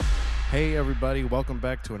Hey, everybody. Welcome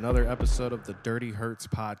back to another episode of the Dirty Hurts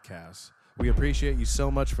podcast. We appreciate you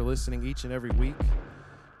so much for listening each and every week.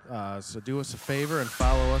 So do us a favor and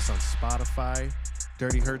follow us on Spotify,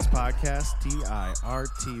 Dirty Hurts Podcast,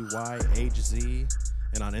 DIRTYHZ,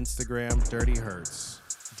 and on Instagram, Dirty Hurts,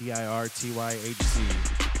 DIRTYHZ.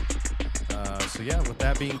 With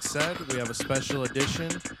that being said, we have a special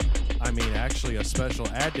addition. A special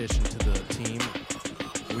addition to the team.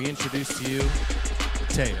 We introduce to you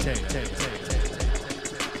Tay.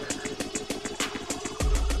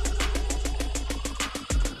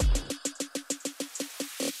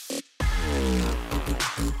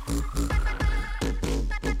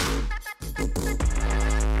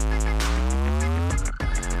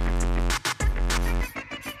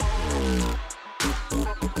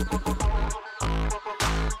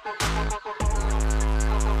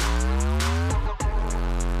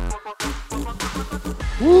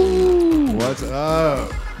 Woo! What's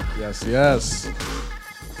up? Yes.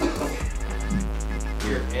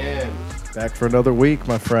 We're in. Back for another week,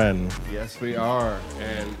 my friend. Yes, we are.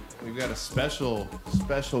 And we've got a special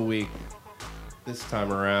week this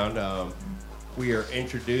time around. We are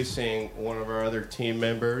introducing one of our other team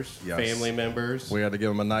members, family members. We had to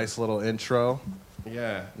give him a nice little intro.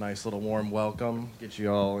 Yeah. Nice little warm welcome. Get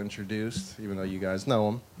you all introduced, even though you guys know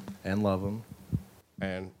him and love him.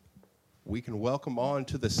 And we can welcome on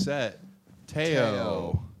to the set,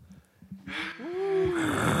 Teo.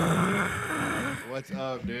 What's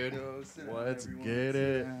up, dude? Let's get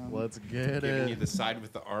it. Giving you the side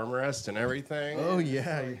with the armrest and everything. Oh,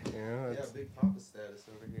 yeah. Yeah, it's big papa status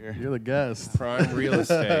over here. You're the guest. prime real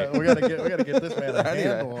estate. we gotta get this man a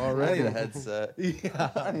handle already. I need a headset. Yeah.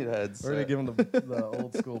 I need a headset. We're gonna give him the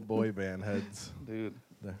old school boy band heads. Dude,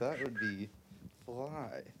 that would be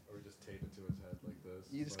fly. Or just tape it to his head like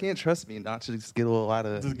this. You just can't trust me not to just get a lot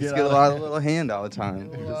of Just just get get a out lot of of little hand all the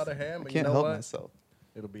time. A lot of hand, I but can't you know help what? myself.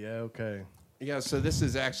 It'll be okay. Yeah, so this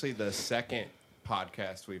is actually the second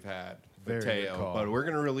podcast we've had with Very good Teo, call. but we're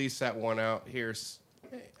going to release that one out here.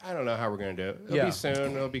 I don't know how we're going to do it. It'll Yeah. be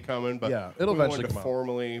soon. It'll be coming, but Yeah, it'll we eventually wanted to come out.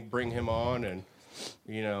 formally bring him on and,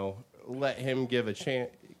 let him give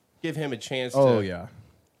him a chance Oh, to, yeah.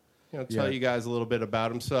 tell Yeah. you guys a little bit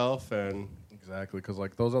about himself. And Exactly, because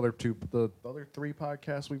like those other the other three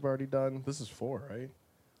podcasts we've already done, this is 4, right?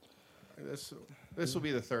 this will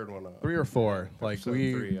be the third one up. 3 or 4. Like Episode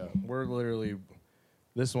 3, yeah. we're literally,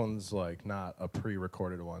 this one's like not a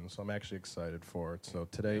pre-recorded one, so I'm actually excited for it. So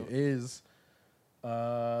today is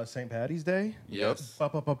St. Patty's Day. Yes.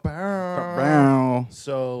 Ba-ba-ba-bow. Bow.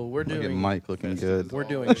 So we're Look at doing Mike looking good. we're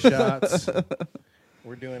doing shots.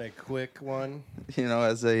 We're doing a quick one. You know,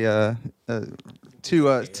 as to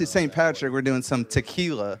St. Patrick, we're doing some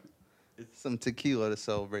tequila to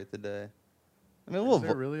celebrate the day. I mean, Is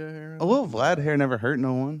there really a hair? a little Vlad hair never hurt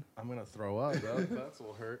no one. I'm gonna throw up. That's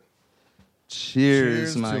will hurt.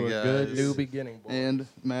 Cheers, my to guys. a good new beginning, boy. And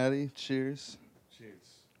Maddie, cheers. Cheers.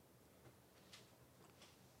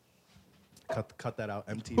 Cut that out,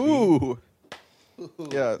 MTV. Ooh.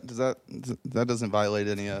 Yeah, that doesn't violate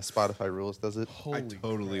any Spotify rules, does it? I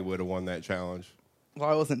totally would have won that challenge. Well,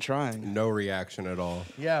 I wasn't trying. No reaction at all.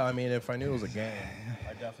 Yeah, I mean, if I knew it was a game,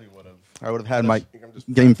 I definitely would have. I would have had my I'm just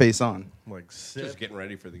game face on. Like, just getting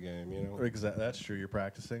ready for the game, That's true. You're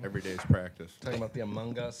practicing. Every day's practice. Talking about the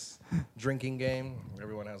Among Us drinking game.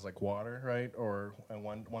 Everyone has like water, right? And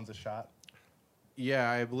one's a shot. Yeah,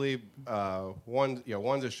 I believe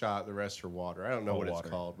one's a shot, the rest are water. I don't know what water. it's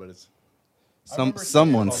called, but it's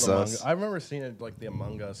Someone's Called sus. I remember seeing it like the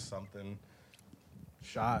Among Us something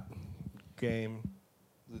shot game.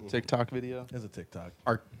 TikTok video. It's a TikTok.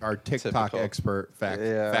 our TikTok Typical. expert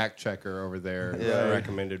Yeah. fact checker over there Yeah.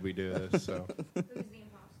 recommended we do this. So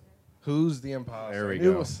Who's the imposter? There we I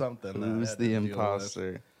knew go. It was something. that I Who's had the to deal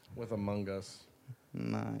imposter? with Among Us?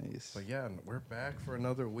 Nice. But yeah, we're back for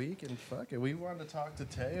another week, and fuck it, we wanted to talk to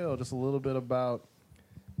Teo just a little bit about,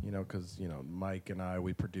 because Mike and I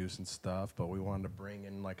we produce and stuff, but we wanted to bring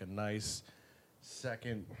in like a nice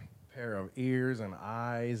second pair of ears and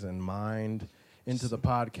eyes and mind into the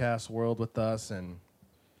podcast world with us, and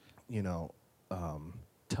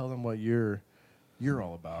tell them what you're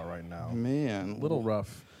all about right now. Man. A little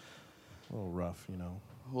rough, A little rough.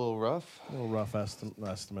 A little rough estimate.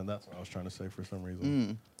 That's what I was trying to say for some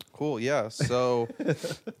reason. Cool. Yeah. So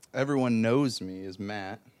everyone knows me as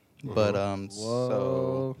Matt, but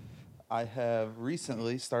so I have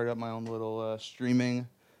recently started up my own little streaming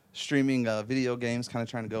streaming video games, kind of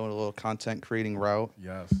trying to go in a little content creating route.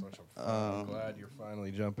 Yes, I'm glad you're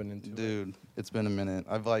finally jumping into it. Dude, it's been a minute.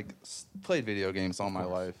 I've like played video games all my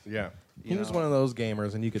life. Yeah. You He was know? one of those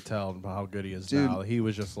gamers, and you could tell how good he is Dude. now. He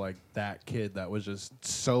was just like that kid that was just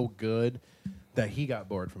so good that he got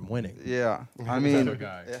bored from winning. Yeah, I Type mean, of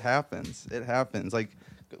guy. it happens. It happens. Like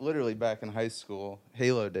literally back in high school,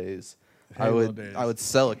 Halo days, I Halo days. would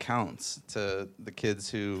sell accounts to the kids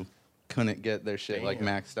who couldn't get their shit like Damn.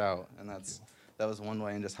 maxed out, and that was one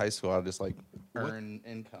way in just high school. I would just like earn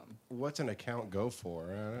income. What's an account go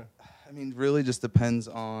for? I mean, really just depends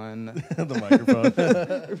on The microphone.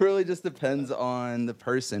 it really just depends on the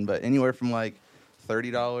person, but anywhere from like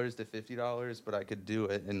 $30 to $50, but I could do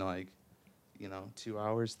it in like 2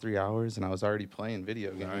 hours, 3 hours, and I was already playing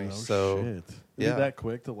video games. Nice. So shit. yeah. Is it that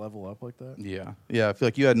quick to level up like that? yeah, I feel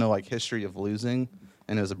like you had no like history of losing,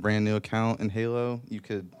 and it was a brand new account in Halo. You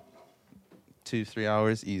could 2-3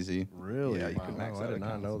 hours easy. Really? Yeah, you could max I out did not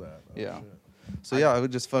accounts. know that. Oh, Yeah. shit. So yeah, I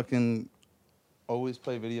would just fucking always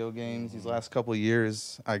play video games. These last couple of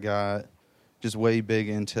years, I got just way big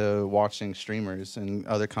into watching streamers and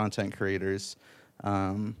other content creators,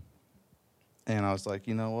 and I was like,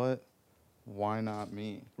 you know what? Why not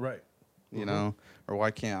me? Right. You know, or why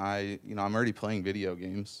can't I? I'm already playing video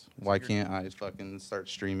games. Why can't I fucking start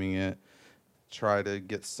streaming it? Try to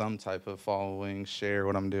get some type of following, share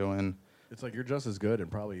what I'm doing. It's like you're just as good and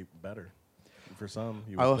probably better. For some,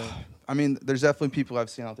 you would think. I mean, there's definitely people I've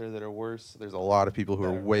seen out there that are worse. There's a lot of people who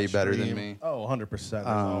are way better than me. Oh, 100%. There's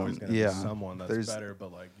always going to yeah. be someone that's There's- better,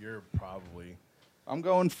 but like you're probably I'm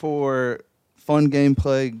going for fun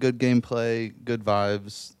gameplay, good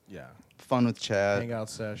vibes, yeah. fun with chat. Hangout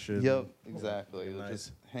session. Yep, exactly. Nice.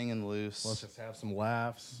 Just hanging loose. Let's just have some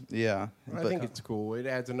laughs. Yeah, I think it's cool. It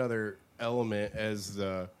adds another element as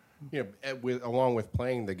the along with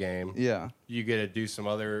playing the game. yeah, You get to do some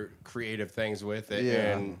other creative things with it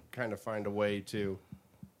Yeah. and kind of find a way to,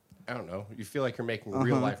 I don't know, you feel like you're making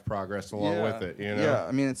real life progress along with it, Yeah,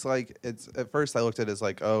 I mean, it's like, at first I looked at it as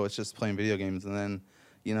like, oh, it's just playing video games. And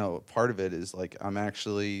then, part of it is like, I'm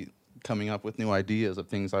actually coming up with new ideas of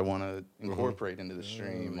things I want to incorporate into the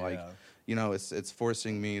stream. Oh, Like, yeah. it's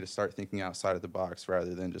forcing me to start thinking outside of the box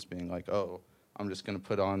rather than just being like, oh, I'm just going to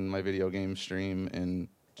put on my video game stream and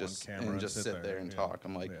just camera and sit sit there there, and yeah. talk.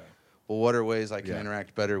 I'm like, Yeah. well, what are ways I can Yeah.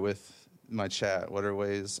 interact better with my chat? What are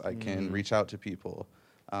ways I can reach out to people?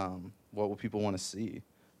 What will people want to see?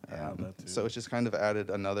 Yeah, that too. So it's just kind of added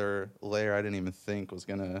another layer I didn't even think was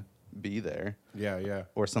gonna be there, Yeah.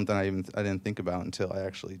 or something I didn't think about until I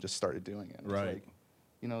actually just started doing it. It's Right.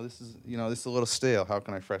 like, this is a little stale. How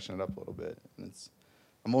can I freshen it up a little bit? And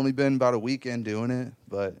I'm only been about a weekend doing it,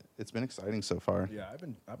 but it's been exciting so far. Yeah,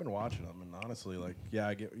 I've been watching them, and honestly, like,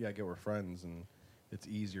 I get we're friends, and it's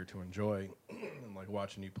easier to enjoy and like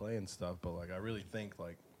watching you play and stuff. But like, I really think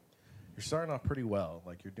like you're starting off pretty well.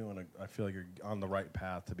 Like, you're doing I feel like you're on the right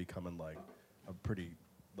path to becoming like a pretty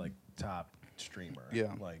like top streamer.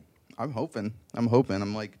 Yeah. Like, I'm hoping. I'm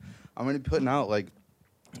like, I'm gonna be putting out like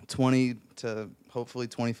 20 to hopefully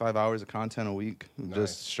 25 hours of content a week, Nice.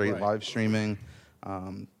 just straight Right. live streaming.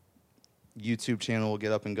 YouTube channel will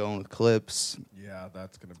get up and going with clips, yeah,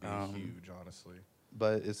 that's gonna be huge, honestly.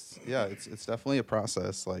 but it's definitely a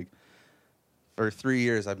process. Like, for 3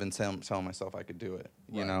 years, I've been telling myself I could do it,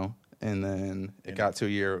 Right. and then it got to a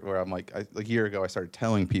year where I'm like, a year ago, I started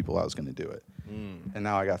telling people I was going to do it, and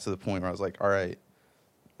now I got to the point where I was like, all right,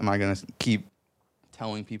 am I going to keep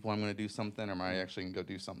telling people I'm going to do something, or am I actually going to go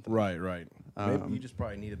do something? Right. Maybe you Um, just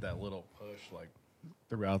probably needed that little push, like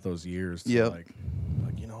throughout those years. To Yep. like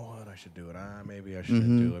you know what, I should do it. Maybe I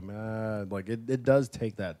shouldn't do it. Like it does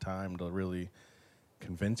take that time to really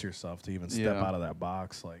convince yourself to even step Yeah. out of that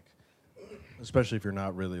box. Like, especially if you're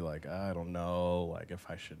not really like, I don't know, like if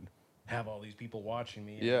I should have all these people watching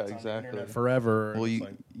me. and Yeah, it's on the exactly. internet forever. Well, and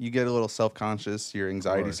it's you get a little self-conscious. Your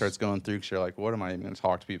anxiety course. starts going through because you're like, what am I even going to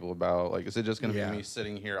talk to people about? Like, is it just going to Yeah. be me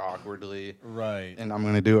sitting here awkwardly, right. and I'm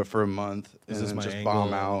going to do it for a month, Is and this then my just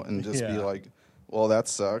bomb angle? out and just be Yeah. like, well, that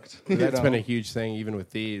sucked. That's been a huge thing, even with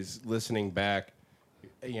these. Listening back,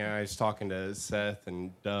 I was talking to Seth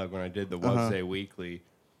and Doug when I did the Wednesday Weekly.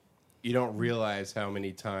 You don't realize how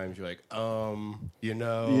many times you're like,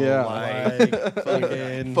 Yeah. like,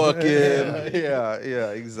 Fucking. Fucking yeah,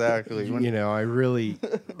 exactly. I really,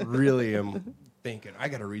 really am thinking I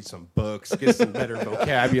got to read some books, get some better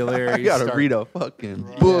vocabulary. I gotta start- read a fucking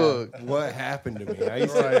book. What happened to me?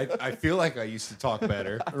 I feel like I used to talk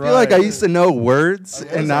better. I feel like I used to know words,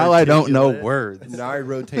 and now I don't know articulate. words. Now I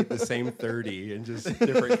rotate the same 30 in just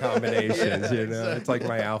different combinations. It's like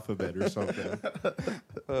my alphabet or something.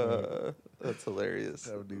 That's hilarious.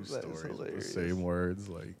 Have new That is stories with the hilarious. same words.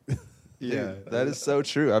 Like, Yeah, that is so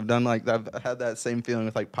true. I've had that same feeling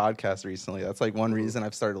with like podcasts recently. That's like one reason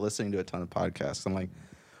I've started listening to a ton of podcasts. I'm like,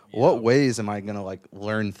 what ways am I gonna like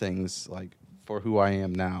learn things like for who I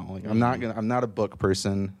am now? Like I'm not a book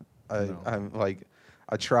person. I'm like,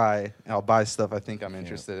 I try. I'll buy stuff I think I'm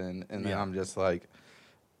interested in, and then I'm just like,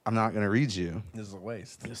 I'm not gonna read you. this is a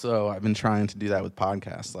waste. So I've been trying to do that with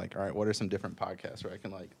podcasts. Like, all right, what are some different podcasts where I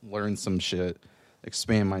can like learn some shit,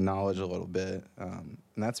 expand my knowledge a little bit, and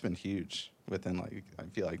that's been huge within like I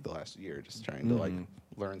feel like the last year, just trying to like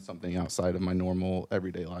learn something outside of my normal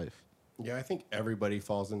everyday life. Yeah, I think everybody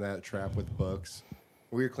falls in that trap with books.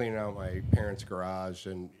 We were cleaning out my parents' garage,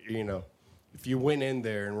 and if you went in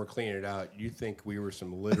there and were cleaning it out, you think we were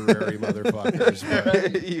some literary motherfuckers.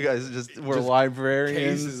 But You guys just were just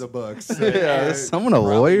librarians. cases of books. Yeah, is someone a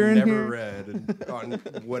probably lawyer in never here? read and on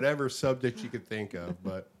whatever subject you could think of,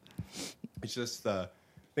 but it's just I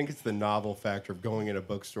think it's the novel factor of going in a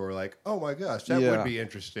bookstore. Like, oh my gosh, that Yeah. would be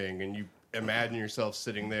interesting, and you imagine yourself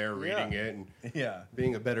sitting there reading it and Yeah.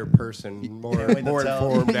 being a better person, more wait to tell.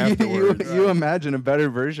 informed afterwards. You imagine a better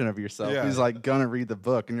version of yourself Yeah. who's like gonna read the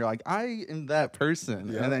book, and you're like, I am that person,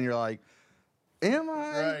 Yeah. and then you're like, am I?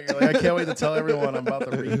 Right. You're like, I can't wait to tell everyone I'm about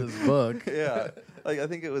to read this book. Yeah. Like I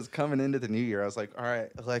think it was coming into the new year. I was like, all right,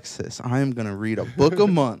 Alexis, I'm gonna read a book a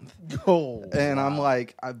month. Oh, And I'm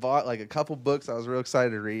like, I bought like a couple books I was real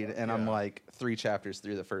excited to read, and I'm like 3 chapters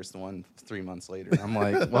through the first one 3 months later. I'm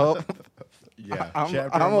like, well, Yeah, I'm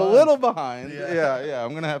Chapter a a month. little behind. Yeah. Yeah.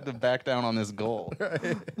 I'm gonna have to back down on this goal.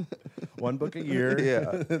 one book a year.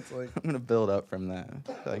 Yeah. It's like, I'm gonna build up from that.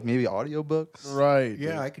 Like maybe audiobooks. right.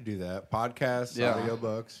 yeah, I could do that. Podcasts, Yeah.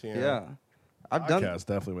 audiobooks. Yeah. I've done Podcast,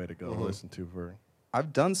 definitely way to go to listen to for.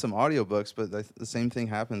 I've done some audiobooks, but the same thing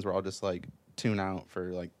happens where I'll just like tune out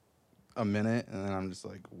for like a minute, and then I'm just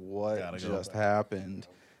like, what Gotta go just back. happened?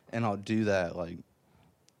 And I'll do that like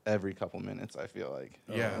every couple minutes, I feel like.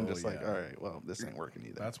 Yeah. I'm just Oh, like, yeah. all right, well, this ain't working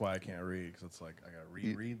either. That's why I can't read, because it's like I gotta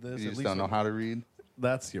You- reread this. You At just least don't know how to read.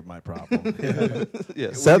 That's my problem.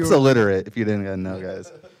 Yeah, Seb's illiterate, if you didn't know,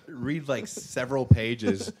 guys. Read like several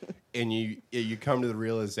pages, and you come to the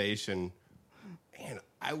realization, man,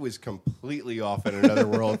 I was completely off in another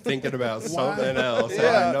world thinking about something else. I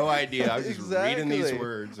Yeah. had no idea. I was just reading these Exactly.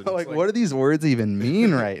 words. And Like, it's what do these words even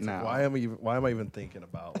mean right now? Why am I even thinking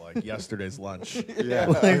about like yesterday's lunch? Yeah.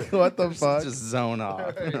 Like what the fuck? Just zone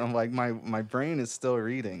off. I'm like, my brain is still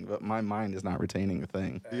reading, but my mind is not retaining a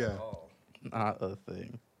thing. Yeah. Not a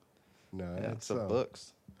thing. No, Yeah, it's so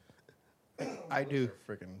books. I do.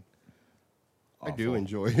 Freaking. I do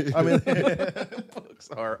enjoy it. I mean, Books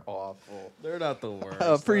are awful. they're not the worst. I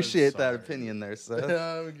appreciate I'm that sorry. opinion there, Seth.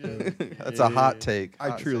 I'm good. That's a hot take. I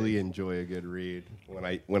Hot truly take. enjoy a good read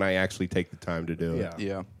when I actually take the time to do it. Yeah.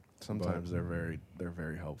 Yeah. Sometimes they're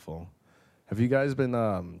very helpful. Have you guys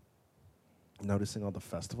been noticing all the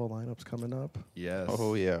festival lineups coming up? Yes.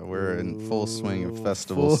 Oh yeah, we're in full swing of Ooh,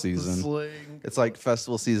 festival full season. swing. It's like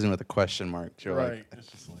festival season with a question mark. You're right. like, It's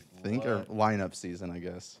just like think or lineup season, I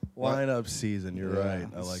guess. lineup season. You're Yeah. right.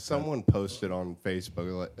 I like Someone posted on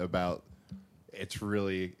Facebook about it's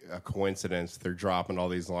really a coincidence they're dropping all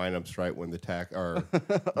these lineups right when the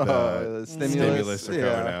The stimulus are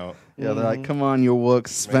yeah. coming out. Yeah, they're like, come on, you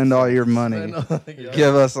wooks, spend all your money. that.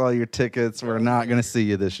 Give us all your tickets. We're not going to see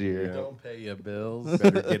you this year. Don't pay your bills.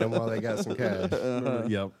 Better get them while they got some cash.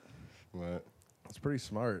 Yep. But It's pretty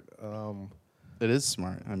smart. It is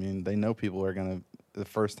smart. I mean, they know people are going to, the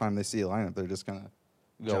first time they see a lineup, they're just going to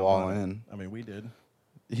go jump all on it. in. I mean, we did.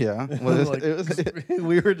 Yeah. Well, Like, it was,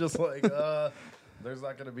 we were just like, there's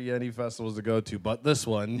not going to be any festivals to go to but this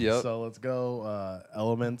one. Yep. So let's go.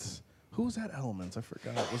 Elements. Who was that Elements? I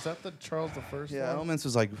forgot. Was that the Charles the First? yeah, one? Elements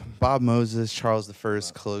was like Bob Moses, Charles the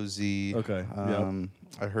First, Closey. Okay, yep.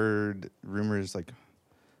 I heard rumors like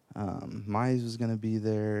Mize was going to be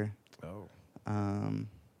there. Oh,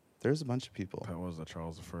 There's a bunch of people. that was the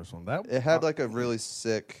Charles the First one. That It had like a really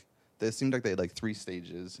sick. It seemed like they had like 3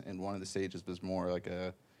 stages, and one of the stages was more like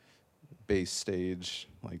a bass stage,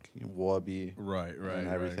 like wubby, right, and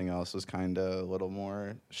everything else was kind of a little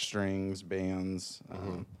more strings, bands.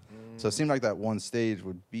 So it seemed like that one stage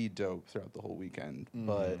would be dope throughout the whole weekend,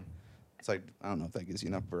 but it's like I don't know if that gives you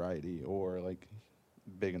enough variety or like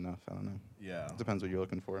big enough. I don't know. Yeah. Depends what you're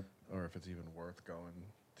looking for. Or if it's even worth going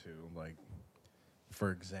to. Like,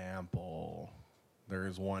 for example, there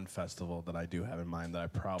is one festival that I do have in mind that I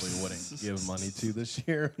probably wouldn't give money to this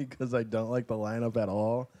year because I don't like the lineup at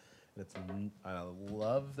all. It's I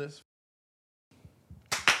love this.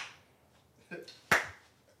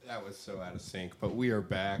 that was so out of sync. But we are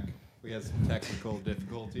back. We had some technical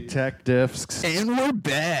difficulties. Tech diffs. And we're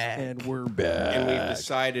back. And we're back. And we've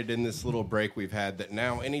decided in this little break we've had that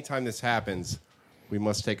now anytime this happens, we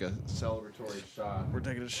must take a celebratory shot. We're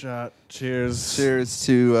taking a shot. Cheers. Cheers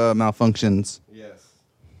to malfunctions Yes.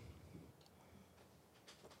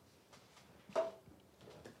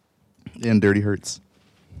 and dirty hurts.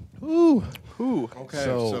 Ooh. Ooh. Okay,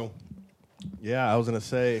 So- so Yeah, I was gonna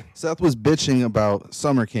say Seth was bitching about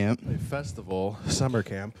summer camp. a festival, summer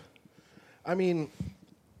camp. I mean,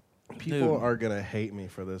 people Dude. are gonna hate me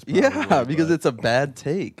for this. Yeah, probably, because but it's a bad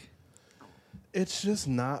take. it's just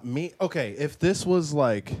not me. Okay, if this was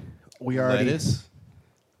like we already lettuce.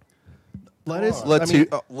 lettuce.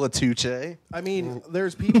 Latuche. I mean,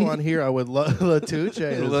 there's people on here I would love. Latuche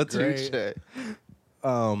is great.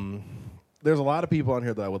 Latuche. There's a lot of people on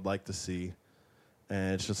here that I would like to see,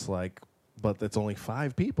 and it's just like, but it's only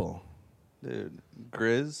 5 people. Dude,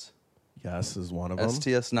 Grizz, Yes, is one of them.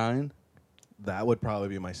 STS9, That would probably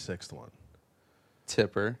be my 6th one,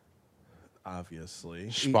 Tipper, obviously.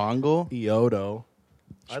 Spangle. Iodo.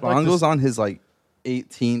 Spangle's on his like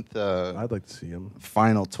 18th I'd like to see him.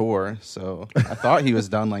 final tour, so I thought he was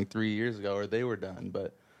done like 3 years ago, or they were done.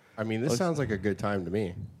 But I mean, this sounds like a good time to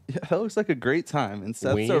me. yeah, that looks like a great time. And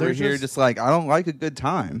Seth's We- over There's here just- just like, I don't like a good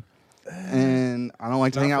time, and I don't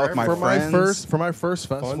like to Not hang out for with my everyone. For my first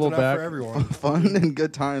Fun's festival enough back. for everyone. Fun and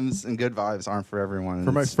good times and good vibes aren't for everyone.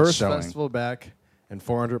 For my It's first showing. festival back and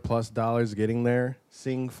 $400+ getting there,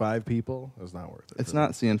 seeing 5 people is not worth it. It's for me.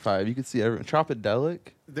 not seeing 5. You could see everyone. Tropodelic.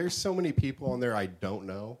 There's so many people on there I don't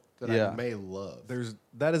know that Yeah. I may love.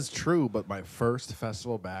 That is true, but my first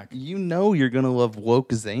festival back, You know you're gonna love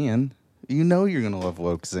Woke Zan. You know you're gonna love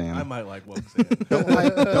Woke Zan. I might like Woke Don't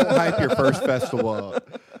hype your first festival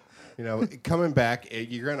up. You know, coming back,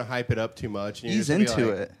 you're going to hype it up too much. And you're Ease just gonna be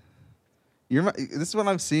into like, it. This is what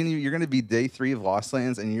I'm seeing you. You're gonna be day 3 of Lost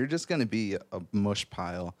Lands, and you're just gonna be a mush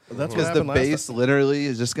pile. That's what because the happened last bass literally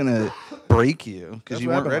is just gonna break you because That's you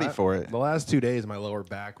what weren't happened ready for it. The last 2 days, my lower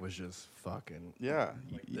back was just fucking Yeah.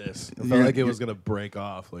 like this. It You're- felt like it you're- was gonna break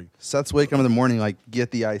off. Like Seth's waking up in the morning like, get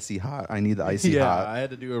the icy hot. I need the icy yeah, hot. I had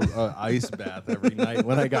to do a ice bath every night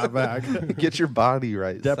when I got back. Get your body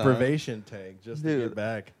right. son. Deprivation tank just to Dude. get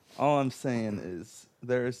back. All I'm saying is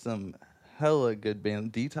there's some hella good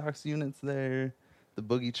band detox units there. The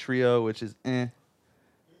Boogie Trio, which is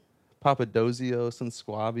Papadozio, and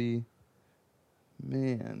Squabby.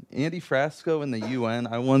 Man, Andy Frasco in the UN.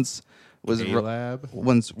 I once was K-Lab.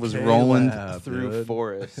 was K-Lab, rolling through dude.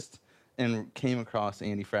 Forest and came across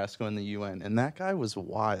Andy Frasco in the UN, and that guy was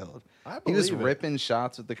wild. I He was believe it. ripping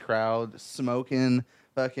shots with the crowd, smoking.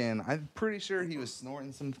 Fucking, I'm pretty sure he was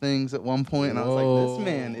snorting some things at one point, and I was like, Whoa. "This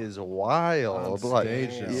man is wild!" On Like, stage,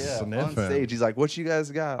 just yeah, on sniffing. stage, he's like, "What you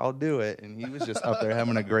guys got? I'll do it." And he was just up there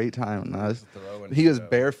having a great time. And I was, throwing he was shit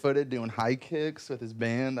out. barefooted doing high kicks with his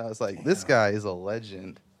band. I was like, "This guy is a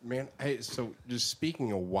legend." Man, so just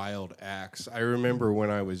speaking of wild acts, I remember when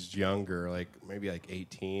I was younger, like maybe like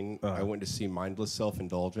 18, I went to see Mindless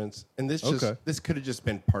Self-Indulgence, and this Okay. could have just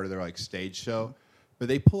been part of their like stage show, but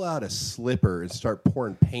they pull out a slipper and start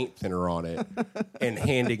pouring paint thinner on it and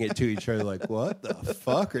handing it to each other, like, what the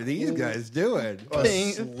fuck are these guys doing?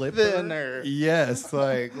 Paint thinner. Yes,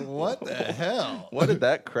 like what the hell? What did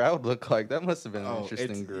that crowd look like? That must have been an Oh,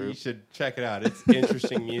 interesting You group. should check it out. It's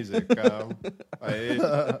interesting music.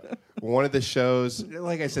 One of the shows,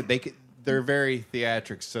 like I said, they're very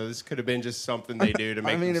theatric. So this could have been just something they do to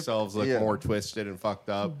make mean, themselves look yeah. more twisted and fucked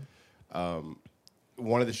up.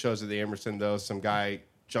 One of the shows at the Emerson, though, some guy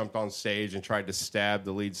jumped on stage and tried to stab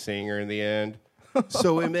the lead singer in the end.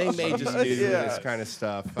 So they may just do Yeah. this kind of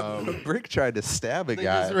stuff. Brick tried to stab a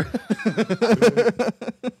guy.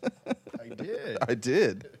 I did. I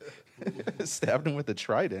did. Stabbed him with a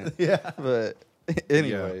trident. Yeah. But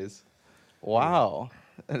anyways, wow.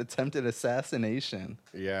 An attempted assassination.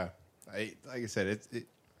 Yeah, like I said,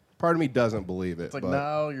 part of me doesn't believe it. It's like but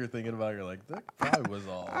now you're thinking about it, you're like, that probably was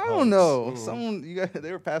all. I don't know. Someone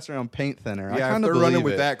they were passing around paint thinner. I Yeah, if kind they're of running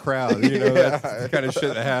with that crowd, you know, that's the kind of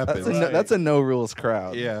shit that happens. That's a no rules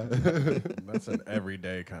crowd. Yeah. That's an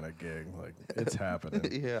everyday kind of gig. Like, it's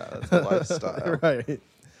happening. Yeah, that's a lifestyle. Right.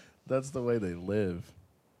 That's the way they live.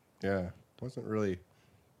 Yeah. Wasn't really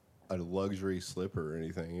a luxury slipper or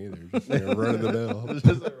anything either. Just run of the mill.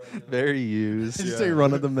 Very used. Did you say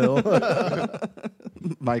run of the mill?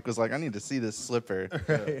 Mike was like, I need to see this slipper.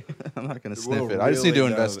 Right. I'm not going to We'll sniff it. I just need to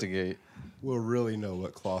really know that- investigate. We'll really know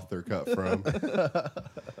what cloth they're cut from.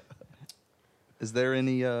 Is there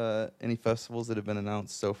any festivals that have been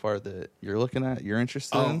announced so far that you're looking at, you're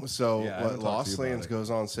interested in? So Yeah, I haven't talked to Lost you about Lands it. goes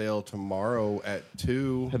on sale tomorrow at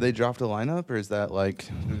 2. Have they dropped a lineup, or is that like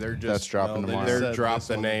They're just that's dropping no, they tomorrow? just They're said dropped this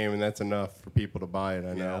the one- name, and that's enough for people to buy it. I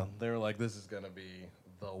Yeah, know. they were like, this is gonna be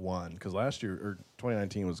the one because last year or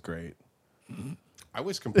 2019 was great. I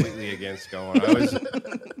was completely against going.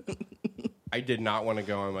 I did not want to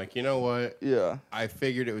go. I'm like, you know what? Yeah. I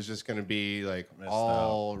figured it was just going to be like Missed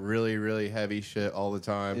all really, really heavy shit all the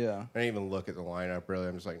time. Yeah. I didn't even look at the lineup really.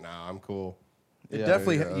 I'm just like, nah, I'm cool. It Yeah.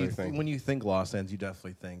 definitely Maybe other you, thing. when you think Lost Ends, you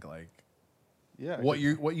definitely think like Yeah. what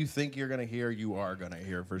you think you're gonna hear, you are gonna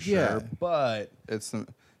hear for sure. Yeah. But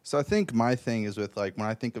So I think my thing is with like when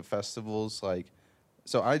I think of festivals, like,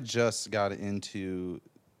 so I just got into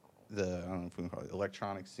the, I don't know if we can call it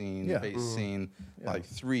electronic scene, Yeah. bass scene, Yeah. like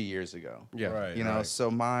 3 years ago. Yeah. Right. You know, so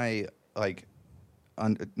my like,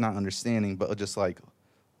 not understanding, but just like,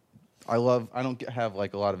 I have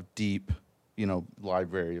like a lot of deep, you know,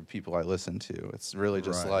 library of people I listen to. It's really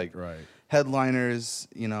just like right. headliners,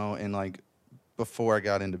 you know, and like before I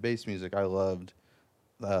got into bass music, I loved,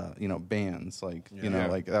 you know, bands, like, you know, Yeah.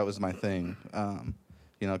 like that was my thing.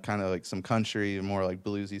 You know, kind of like some country, more like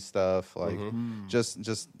bluesy stuff, like just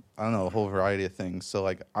I don't know, a whole variety of things. So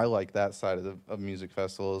like I like that side of music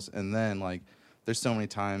festivals, and then like there's so many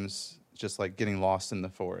times just like getting lost in the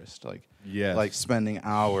forest, like Yes. like spending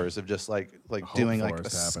hours of just like Hope doing like a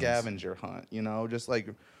Forest happens. scavenger hunt, you know, just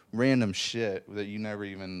like random shit that you never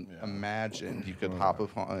even imagined you could hop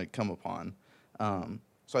upon, like, come upon.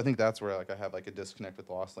 So I think that's where like I have like a disconnect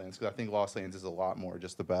with Lost Lands, because I think Lost Lands is a lot more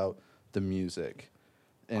just about the music,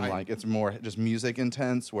 and like it's more just music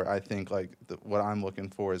intense. Where I think like what I'm looking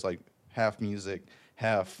for is like half music,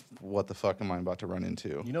 half what the fuck am I about to run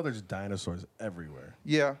into? You know, there's dinosaurs everywhere.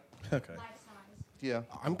 Yeah, Okay. yeah,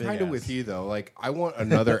 I'm Big kind of ass. with you though. Like I want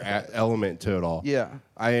another element to it all. yeah.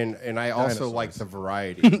 And I also Dinosaurs. like the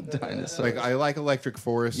variety. Dinosaurs. Like I like Electric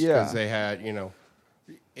Forest Yeah. because they had, you know,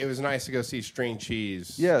 it was nice to go see String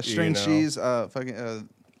Cheese. Yeah, you String know. Cheese. Fucking,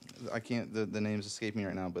 I can't. The name's escape me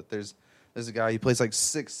right now. But there's a guy. He plays like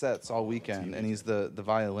 6 sets all weekend, and he's the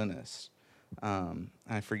violinist.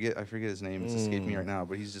 I forget his name. It's escaping me right now.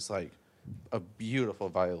 But he's just like a beautiful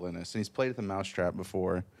violinist, and he's played at the Mousetrap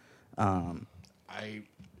before. I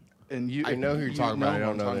And you, I know who you're talking about. I who don't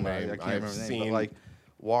I'm know talking the about. name. I can't I've remember the name. But seen- like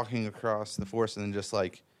walking across the forest, and then just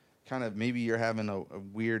like kind of maybe you're having a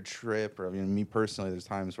weird trip, or I mean, me personally, there's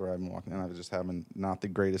times where I'm walking and I was just having not the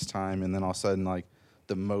greatest time, and then all of a sudden, like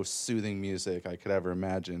the most soothing music I could ever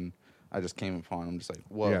imagine, I just came upon. I'm just like,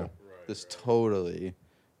 whoa, Yeah. this totally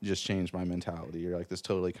just changed my mentality. Or like this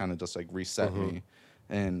totally kind of just like reset me,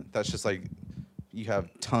 and that's just like you have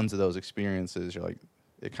tons of those experiences. You're like,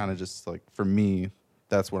 it kind of just like for me,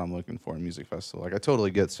 that's what I'm looking for in music festival. Like I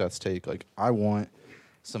totally get Seth's take. Like I want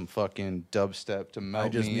some fucking dubstep to melt I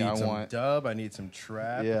just me. need I some want dub. I need some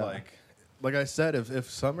trap. Yeah. Like I said,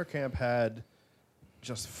 if summer camp had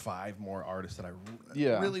just 5 more artists that I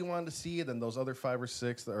Yeah. really wanted to see, than those other 5 or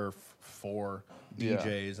 6 that are 4 Yeah.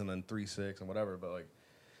 DJs and then 3, 6 and whatever. But like,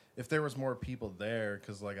 if there was more people there,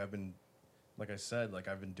 because like like I said, like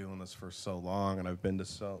I've been doing this for so long, and I've been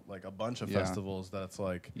to like a bunch of Yeah. festivals that's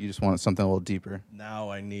like. you just want something a little deeper. Now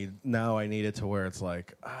I need it to where it's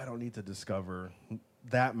like I don't need to discover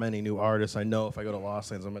that many new artists. I know if I go to Lost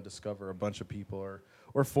Lands, I'm gonna discover a bunch of people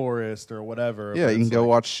or Forest or whatever. Yeah, But you can it's go like,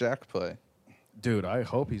 watch Shaq play. Dude, I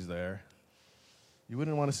hope he's there. You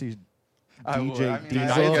wouldn't want to see I would. DJ I mean,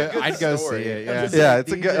 Diesel. I'd go see it. Yeah. Yeah,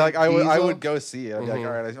 it's a DJ good. Like I Diesel? would go see it. I'd be like,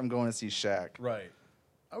 all right, I'm going to see Shaq. Right.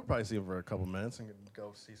 I would probably see him for a couple minutes and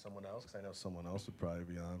go see someone else because I know someone else would probably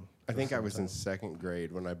be on. I think I was in 2nd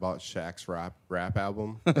grade when I bought Shaq's rap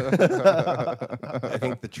album. I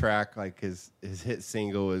think the track, like his hit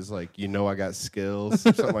single, is like "You Know I Got Skills"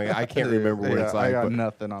 or something like that. I can't remember what Yeah, it's like. I got but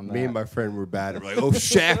nothing on that. me and my friend were bad. We're like, "Oh,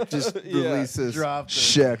 Shaq just released this."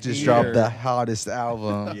 Shaq just dropped the hottest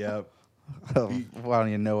album. Yep. Why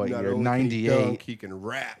don't you know what Not year? only can he 98. dunk, he can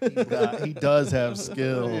rap. He does have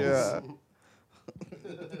skills. Yeah.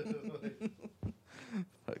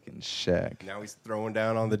 Fucking Shaq. Now he's throwing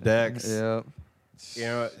down on the decks. Yep. You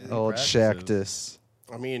know, Old practices.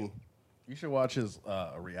 Shaqtus. I mean, You should watch his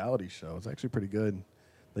reality show. It's actually pretty good.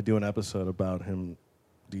 They do an episode about him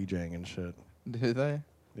DJing and shit. Do they?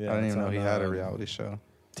 Yeah, I didn't it's even know on, he had a reality show.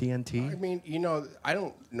 TNT. I mean, you know, I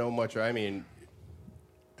don't know much. I mean,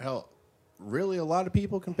 hell, really, a lot of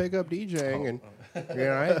people can pick up DJing, and you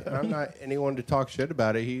know, I'm not anyone to talk shit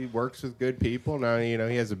about it. He works with good people now. You know,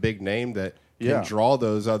 he has a big name that can Yeah. draw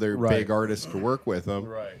those other Right. big artists to work with him.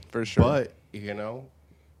 Right. For sure. But you know,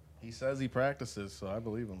 He says he practices, so I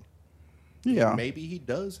believe him. Yeah. maybe he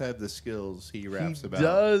does have the skills he raps He about.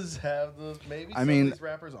 does have the maybe. I some mean, of these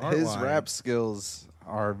rappers aren't his lying. rap skills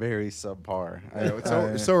are very subpar. I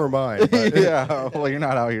know, so are mine. But Yeah, well, you're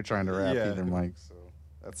not out here trying to rap Yeah. either, Mike. So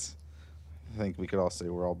that's. I think we could all say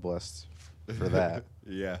we're all blessed for that.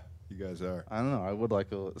 yeah, you guys are. I don't know. I would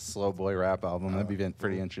like a slow boy rap album. That'd be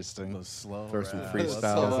pretty interesting. The slow Throw some rap. freestyles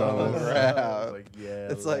Slow on this. rap. Like, yeah,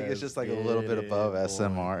 It's like it's let's just like a get little bit it, above boy.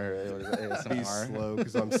 SMR. What is it, Be ASMR. slow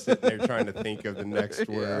because I'm sitting there trying to think of the next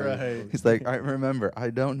Yeah, word. Right. He's like, I remember. I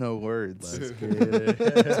don't know words. Let's get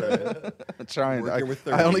it. I'm trying. Working with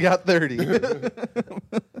I only 30. got 30.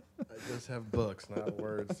 I just have books, not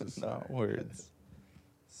words. To say. Not words.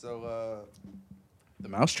 So, the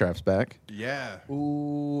Mousetrap's back. Yeah,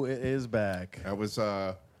 Ooh, it is back. that was.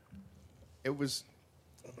 It was,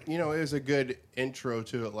 it was a good intro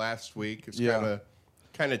to it last week. It's Yeah.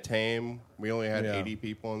 kind of tame. We only had Yeah. 80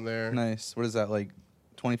 people in there. Nice. What is that, like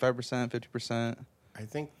 25%, 50%? I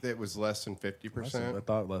think that was less than 50%. I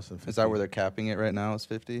thought less than 50. Is that where they're capping it right now? Is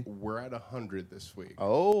 50? We're at 100 this week.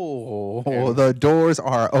 Oh, And- the doors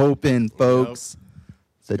are open, folks.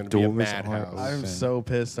 The gonna be a doors are madhouse. open. I'm so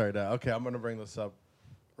pissed right now. Okay, I'm gonna bring this up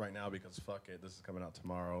right now because fuck it, this is coming out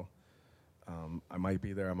tomorrow. I might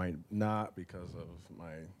be there, I might not because of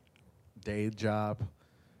my day job,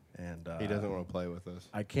 and He doesn't want to play with us.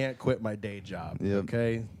 I can't quit my day job. Yep.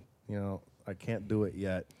 Okay, I can't do it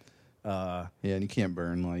yet. Yeah, and you can't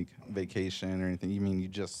burn like vacation or anything. You mean you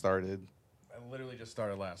just started? I literally just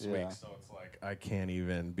started last Yeah. week, so it's like I can't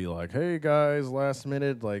even be like, "Hey guys, last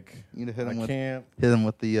minute." Like, You need to hit I him with can't.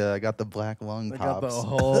 I got the black lung I pops. got the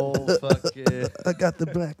whole fucking. I got the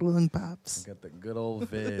black lung pops. Got the good old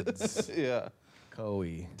vids. Yeah.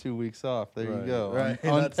 Coey. 2 weeks off. There you Right, go. Right.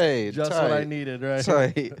 That's Unpaid. just what I Tight. needed, right?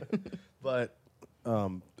 Tight. But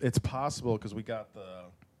it's possible because we got the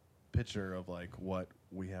picture of like what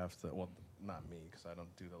we have to. Well, not me because I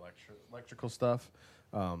don't do the electrical stuff.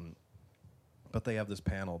 But they have this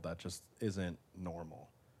panel that just isn't normal.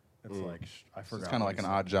 It's like I forgot. It's kind of what like an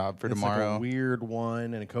he odd said. job for It's tomorrow. like a weird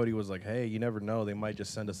one, and Cody was like, "Hey, you never know. They might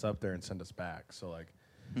just send us up there and send us back." So like,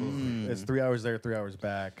 it's 3 hours there, 3 hours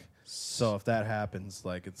back. So if that happens,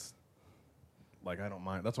 like it's like I don't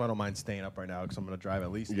mind. That's why I don't mind staying up right now because I'm gonna drive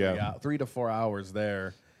at least 3 to 4 hours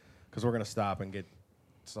there because we're gonna stop and get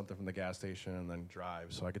something from the gas station and then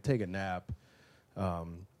drive. So I could take a nap,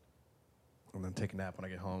 and then take a nap when I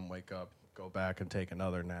get home. Wake up, go back and take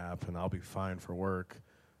another nap, and I'll be fine for work.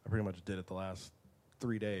 I pretty much did it the last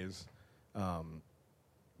 3 days.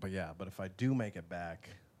 But if I do make it back,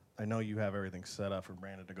 I know you have everything set up for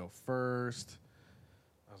Brandon to go first.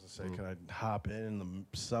 I was gonna say, can I hop in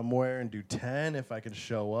somewhere and do 10 if I can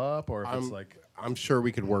show up, or if it's like I'm sure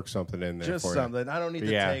we could work something in there just for something. I don't need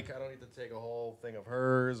to Yeah. take. I don't need to take a whole thing of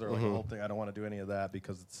hers or like a whole thing. I don't want to do any of that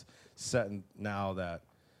because it's set in now that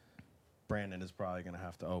Brandon is probably gonna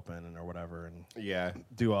have to open or whatever and you. Yeah.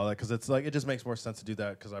 do all that because it's like it just makes more sense to do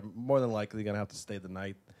that because I'm more than likely gonna have to stay the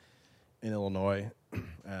night in Illinois.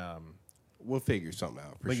 We'll figure something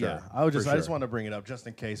out for But sure. yeah, I just For sure. want to bring it up just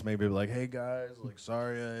in case maybe like, hey guys, like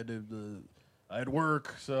sorry I had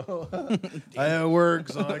work, so I had work,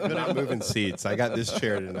 so I I'm couldn't. not moving seats. I got this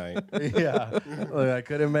chair tonight. Yeah, like, I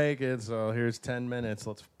couldn't make it, so here's 10 minutes.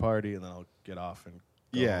 Let's party, and then I'll get off and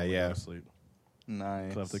go Yeah, home and yeah. go to sleep. Nice.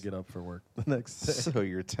 'Cause I have to get up for work the next day. So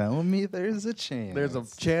you're telling me there's a chance? There's a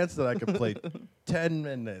chance that I could play 10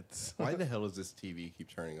 minutes. Why the hell does this TV keep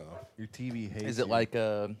turning off? Your TV hates Is it you. like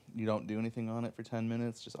you don't do anything on it for 10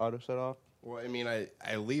 minutes, just auto shut off? Well, I mean, I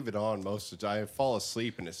leave it on most of the time. I fall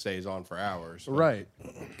asleep and it stays on for hours. but- Right?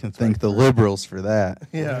 Can thank the liberals for that.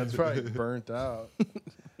 Yeah, it's probably burnt out.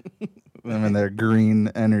 Them and their green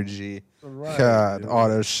energy. Right, God, dude.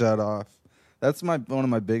 auto shut off. That's one of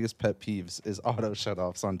my biggest pet peeves is auto shut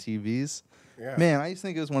offs on TVs. Yeah. Man, I used to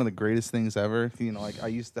think it was one of the greatest things ever. You know, like I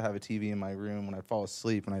used to have a TV in my room when I fall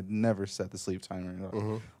asleep, and I'd never set the sleep timer and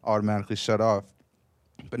it'll automatically shut off.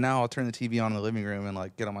 But now I'll turn the TV on in the living room and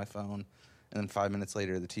like get on my phone, and then 5 minutes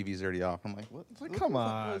later the TV's already off. I'm like, what? Like, come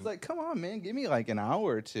on. It's like, come on, man, give me like an hour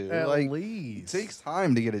or two. At like, least. it takes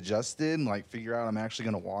time to get adjusted and like figure out I'm actually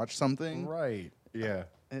gonna watch something. Right. Yeah.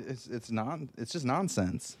 It's just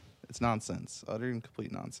nonsense. It's nonsense. Utter and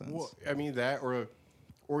complete nonsense. Well, I mean that, or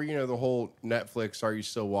the whole Netflix. Are you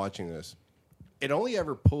still watching this? It only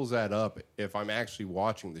ever pulls that up if I'm actually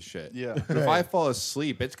watching the shit. Yeah. But if I fall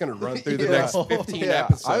asleep, it's gonna run through the Yeah. next 15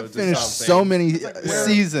 episodes. I've or finished something. so many where-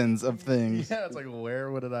 seasons of things. Yeah, it's like where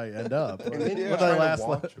would I end up? And then What you're did I trying last to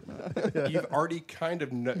watch it. You've already kind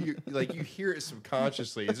of you hear it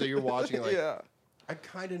subconsciously. So you're watching like Yeah. I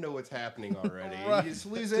kind of know what's happening already. Right. You just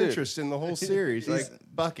lose Dude. interest in the whole series. Like,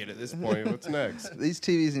 bucket at this point. What's next? These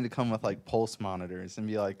TVs need to come with like pulse monitors and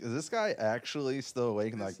be like, is this guy actually still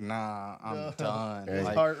awake? And like, nah, I'm done. His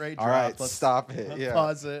Like, heart rate all right, dropped. Let's stop it. Yeah.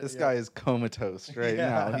 pause it. This Yeah. guy is comatose right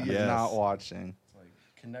Yeah. now. He is Yes. not watching. It's like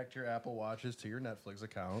connect your Apple Watches to your Netflix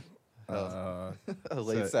account. A So-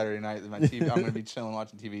 late Saturday night, my TV, I'm gonna be chilling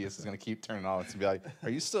watching TV. This is gonna keep turning off. It's gonna be like, "Are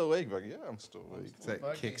you still awake?" I'm like, yeah, I'm still awake. Is that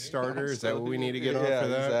Fucking- Kickstarter? Is that what we need to get on yeah, for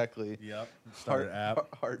that? exactly. Yep. Start an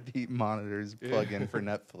app. Heartbeat monitors plug in for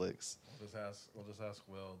Netflix. We'll just ask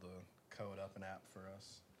Will to code up an app for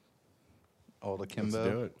us. Old Let's akimbo.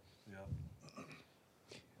 do it. Yep.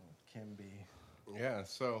 Kimby. Yeah.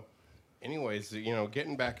 So, anyways,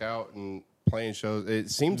 getting back out and playing shows, it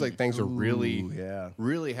seems like things are really, yeah.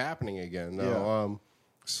 really happening again. Though, Yeah.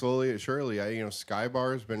 slowly but surely,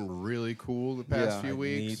 Skybar has been really cool the past Yeah, few I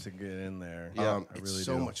weeks. need to get in there. Yeah. I It's really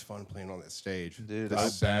so do. much fun playing on that stage. Dude, the I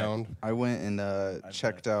sound I went and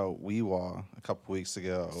checked out Weewa a couple weeks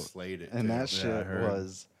ago, slayed it. and too. that Yeah, I shit heard.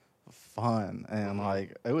 was fun. And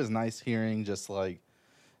like, it was nice hearing just like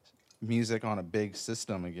music on a big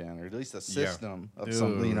system again, or at least a system of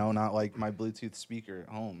something. Dude. Not like my Bluetooth speaker at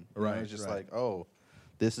home. Right, It's just right. like, oh,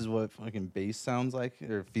 this is what fucking bass sounds like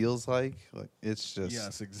or feels like. Like it's just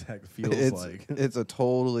Yes, exactly. Feels it's like. it's a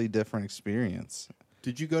totally different experience.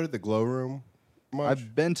 Did you go to the Glow Room much?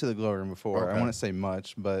 I've been to the Glow Room before. I Okay. wouldn't say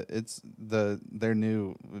much, but it's their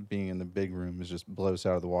new being in the big room is just blows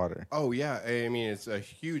out of the water. Oh yeah, I mean it's a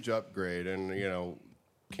huge upgrade, and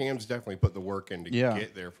Cam's definitely put the work in to Yeah.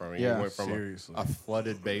 get there from it. Yeah. He went from Seriously. a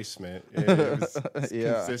flooded basement. It was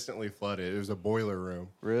Yeah. consistently flooded. It was a boiler room.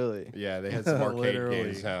 Really? Yeah, they had some arcade Literally.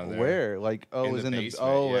 games down there. Where? Like, oh, In it was the in the basement,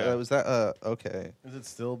 oh, yeah. was that okay? Is it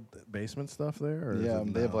still basement stuff there? Or is Yeah,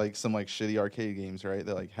 it they have no? like some like shitty arcade games, right?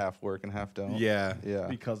 They're like half work and half don't. Yeah. yeah.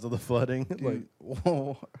 because of the flooding. Dude,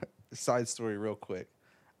 whoa. Side story, real quick.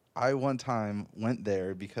 I one time went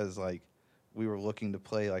there because like we were looking to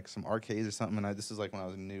play like some arcades or something, and this was like when I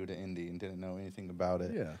was new to indie and didn't know anything about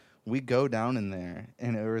it. Yeah. We go down in there,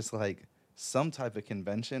 and it was like some type of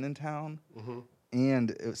convention in town,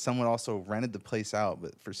 and someone also rented the place out,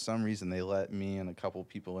 but for some reason they let me and a couple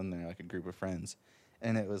people in there, like a group of friends,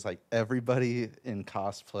 and it was like everybody in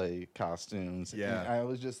cosplay costumes. Yeah. And I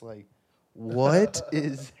was just like, what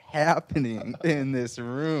is happening in this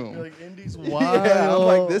room? You're like, Indy's wild. Yeah, I'm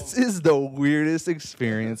like, this is the weirdest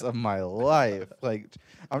experience of my life. Like,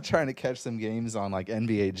 I'm trying to catch some games on like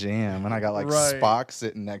NBA Jam, and I got like Right. Spock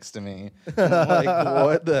sitting next to me. I'm like,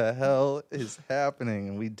 what the hell is happening?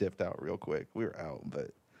 And we dipped out real quick. We were out,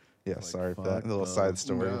 but yeah, Like, sorry for fuck that little no. side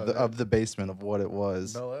story No, of the basement of what it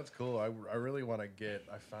was. No, that's cool. I really want to get.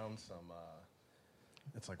 I found some.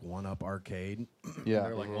 It's like One Up Arcade. Yeah.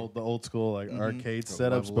 They're like the old school like arcade The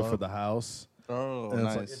setups, Level but for Up. the house. Oh, And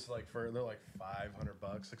nice. it's like they're like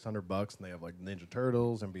 $500, $600, and they have like Ninja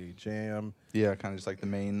Turtles, NBA Jam, Yeah, kind of just like the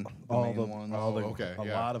main ones. Oh, okay, a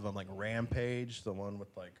yeah. lot of them like Rampage, the one with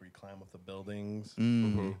like where you climb up the buildings.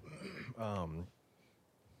 Mm.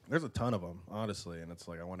 There's a ton of them, honestly, and it's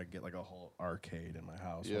like I want to get like a whole arcade in my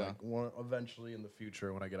house. Yeah. Like, eventually in the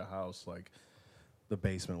future, when I get a house, like the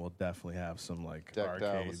basement will definitely have some like Decked arcades.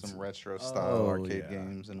 out with some retro style arcade yeah.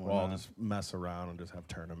 games and We'll all whatnot. just mess around and just have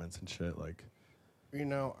tournaments and shit. Like,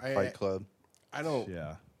 Fight Club. I don't.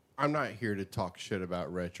 yeah. I'm not here to talk shit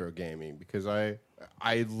about retro gaming because I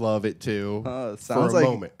love it too. Sounds for a like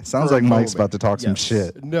moment. sounds For a like Mike's moment. about to talk some Yes.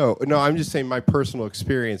 shit. No, I'm just saying my personal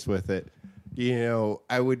experience with it.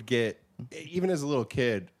 I would get, even as a little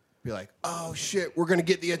kid, be like, oh shit, we're going to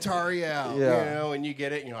get the Atari out. Yeah. And you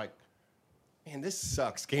get it and you're like, man, this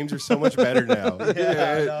sucks. Games are so much better now.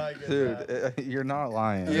 I get Dude, that. you're not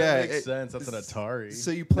lying. Yeah. That makes it- sense. That's an Atari.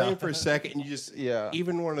 So you play them for a second and you just, Yeah.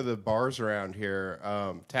 even one of the bars around here,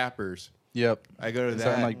 Tappers, Yep. I go to Is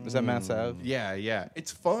that. that like is that Mass Ave? Yeah.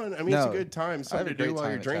 It's fun. I mean, it's a No, good time. I have Something a to do great while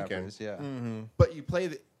time you're at drinking. Tappers, yeah. But you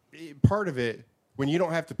play part of it when you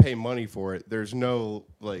don't have to pay money for it. There's no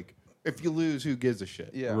like, if you lose, who gives a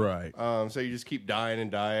shit? Yeah. right. So you just keep dying and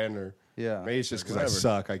dying, or Yeah. maybe it's just because I Whatever.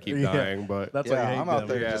 suck. I keep Yeah. dying, but That's why you Yeah, hate I'm out them.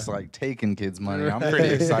 there Yeah. just like taking kids' money. I'm pretty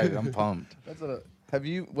excited. I'm pumped. That's a,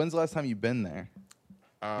 When's the last time you've been there?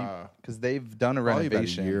 uh, Because they've done a probably about a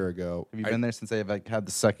renovation. year ago. Have you been there since they've like had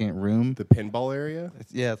the second room? The pinball area?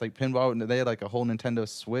 Yeah, it's like pinball. They had like a whole Nintendo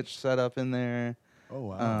Switch set up in there. oh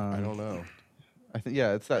wow. I don't know. I think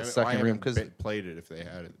yeah, it's that I second room haven't because played it if they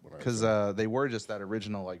had it. When I was there. they were just that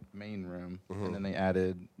original like main room, and then they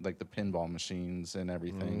added like the pinball machines and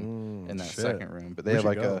everything in that shit. second room. But they We have should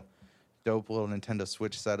like go. a dope little Nintendo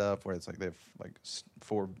Switch setup where it's like they have like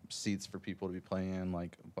 4 seats for people to be playing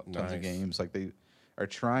like tons of Nice. games. Like they are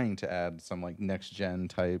trying to add some like next gen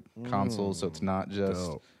type consoles, so it's not just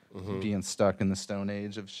dope. being stuck in the Stone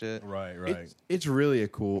Age of shit. Right, right. It's really a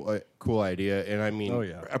cool idea, and I mean, Oh,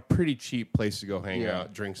 yeah. a pretty cheap place to go hang Yeah.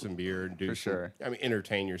 out, drink some beer, and do For some, sure. I mean,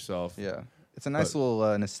 entertain yourself. Yeah, it's a nice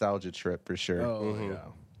little nostalgia trip for sure. Oh yeah.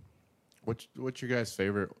 What's your guys'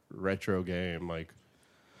 favorite retro game? Like,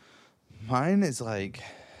 Mine is like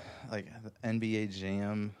NBA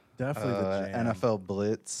Jam, Definitely the Jam. NFL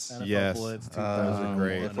Blitz. NFL Yes. Blitz, Those are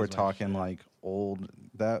great. 2001 If we're is my talking shit. like old,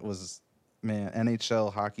 that was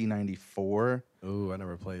NHL Hockey '94. Ooh, I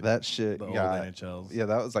never played That shit the old got NHLs. Yeah,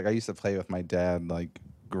 that was like I used to play with my dad like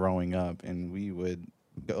growing up, and we would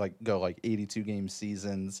go like 82 game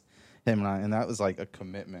seasons, him and I, and that was like a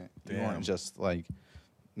commitment. We Damn. weren't just like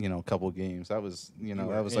a couple games. That was were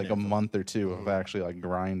that was in like it a for- month or two of actually like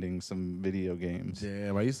grinding some video games.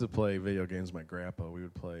 Damn, I used to play video games with my grandpa. We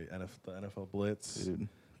would play the NFL Blitz, Dude.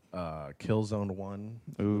 Killzone 1,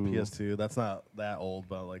 Ooh. PS2. That's not that old,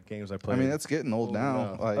 but like games I I played. mean, that's getting old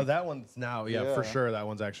now. Like, oh, that one's now, yeah, for Yeah. sure. That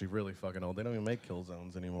one's actually really fucking old. They don't even make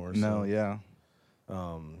Killzones anymore. no, so, yeah,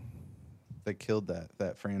 Um, they killed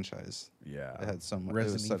that franchise. yeah. It had so much. It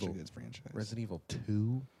Resident was such a Evil. good franchise. Resident Evil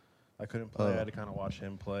 2. I couldn't play. I Oh. had to kind of watch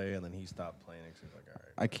him play, and then he stopped playing. He was like, all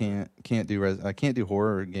right. I can't do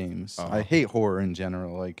horror games. Oh. I hate horror in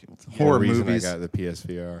general. Like the horror reason movies. I got the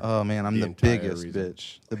PSVR. Oh man, I'm The the entire biggest reason.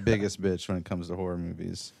 bitch. The biggest bitch when it comes to horror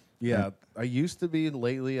movies. Yeah, I used to be.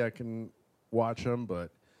 Lately, I can watch them, but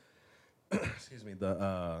excuse me,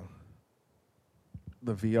 the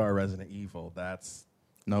VR Resident Evil. That's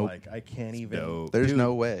Nope. like I can't even. dope. There's Dude,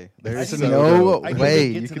 no way. I There's didn't even- no I couldn't way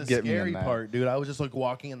even you to could the get me scary in that. part, dude. I was just like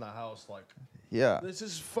walking in the house, like Yeah. this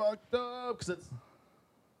is fucked up because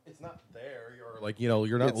it's not there. You're like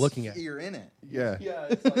you're not looking at. You're in it. Yeah. Yeah,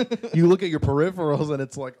 it's like you look at your peripherals and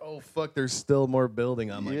it's like, oh fuck, there's still more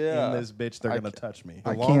building. I'm like, Yeah. in this bitch, they're I gonna ca- touch me.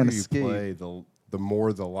 I The can't longer you escape. play, the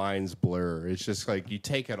more the lines blur. It's just like you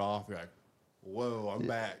take it off, you're like, whoa, I'm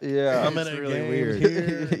back. Yeah. I'm in It's a really game weird.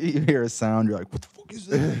 here. You hear a sound, you're like, what the fuck is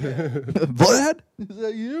that? Vlad? Is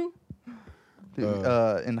that you?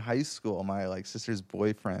 Dude, in high school, my like sister's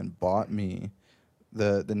boyfriend bought me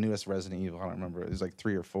the newest Resident Evil. I don't remember. It was like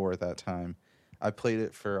 3 or 4 at that time. I played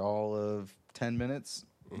it for all of 10 minutes.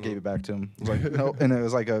 Gave it back to him. I was like, nope. And it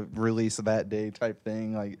was like a release of that day type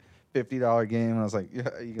thing, like $50 game. And I was like, yeah,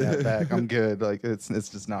 you can have it back. I'm good. Like it's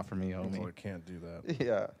just not for me, I was homie. like, can't do that.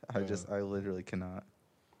 Yeah, I literally cannot.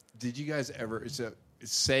 Did you guys ever? So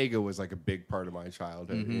Sega was like a big part of my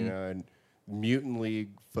childhood, Mm-hmm. you know, and Mutant League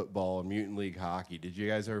football and Mutant League hockey. Did you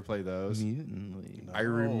guys ever play those? Mutant League. I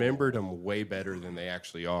remembered them way better than they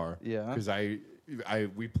actually are. Yeah. because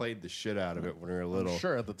we played the shit out of it when we were little. I'm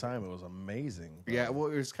sure at the time it was amazing. but- Yeah,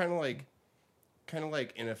 well, it was kind of like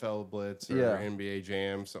NFL Blitz or Yeah. NBA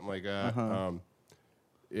Jam, something like that. Uh-huh.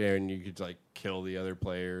 And you could like kill the other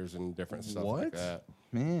players and different stuff like What? that.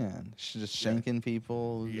 Man, just shanking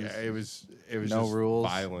people. Yeah, just- it was no just rules.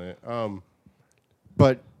 violent.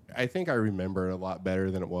 But I think I remember it a lot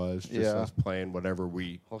better than it was. Just Yeah. us playing whatever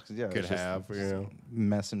we Well, 'cause, yeah, could it's just- have, you just know.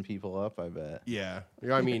 messing people up. I bet. Yeah,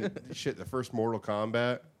 I mean, shit. The first Mortal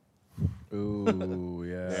Kombat. Ooh,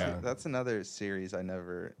 yeah. Yeah. That's another series I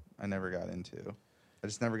never got into. I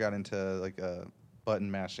just never got into like button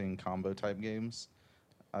mashing combo type games.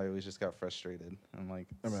 I always just got frustrated. I'm like,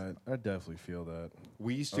 I mean, I definitely feel that.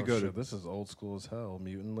 We used Oh, to go shit, to. this is old school as hell.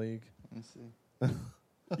 Mutant League. let me see.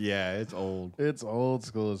 Yeah, it's old. It's old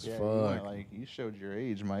school as Yeah, fuck. you, went, like you showed your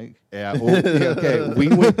age, Mike. Yeah. Well, yeah, okay.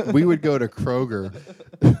 We would go to Kroger,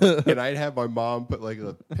 and I'd have my mom put like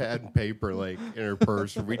a pad and paper like in her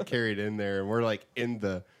purse, and we'd carry it in there, and we're like in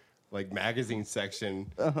the like magazine section,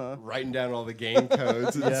 writing down all the game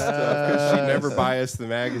codes and stuff because she'd never buy us the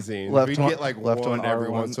magazine. Left We'd one- get like left one one, every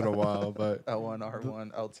R1. once in a while, but. L1,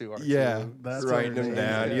 R1, L2, R2. Yeah, That's writing what them it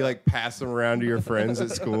down. is, You yeah. like pass them around to your friends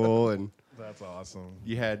at school, and That's awesome.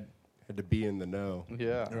 you had to be in the know.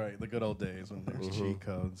 Yeah. Right, the good old days when there's cheat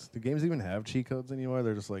codes. Do games even have cheat codes anymore?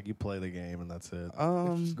 They're just like you play the game and that's it.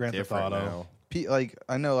 Grand Theft Different Auto. now. Like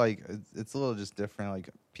I know, like it's a little just different. Like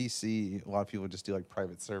PC, a lot of people just do like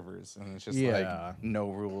private servers, and it's just Yeah. like no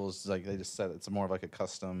rules. Like they just set it's more of like a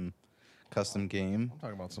custom game. I'm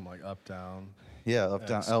talking about some like up down. Yeah, up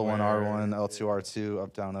down X L1 square, R1 L2 R2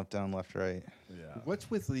 up down left right. Yeah. What's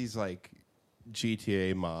with these like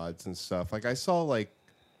GTA mods and stuff? Like I saw like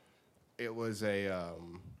it was a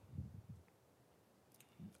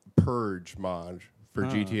Purge mod for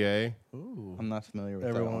GTA. Ooh. I'm not familiar with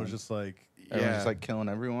Everyone that was one. just like Everyone's Yeah. just like killing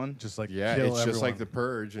everyone. just like Yeah, kill it's just like everyone. the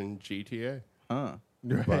Purge in GTA. Huh.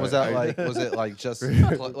 But Was that I- was it like just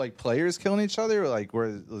like players killing each other, or like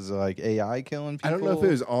was it like AI killing people? I don't know if it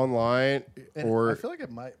was online And or I feel like it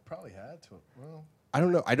might probably had to. Well, I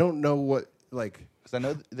don't know. I don't know what like. because I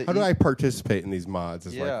know that How do I participate in these mods?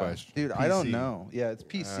 Is my question. dude. I don't PC. know. Yeah, it's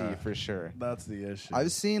PC for sure. that's the issue.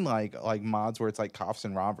 I've seen like mods where it's like cops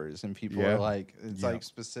and robbers, and people Yeah. are like it's Yeah. like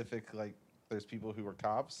specific like there's people who are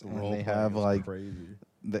cops and Role they playing have is like crazy.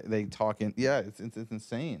 they talk in it's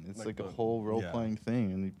insane. It's Like like a the- whole role yeah. playing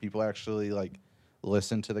thing, and people actually like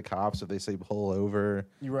listen to the cops if they say pull over.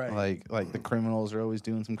 You're right. Like the criminals are always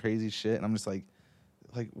doing some crazy shit, and I'm just like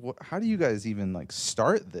how do you guys even like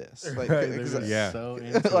start this? Like, Right, they're 'cause just Yeah. so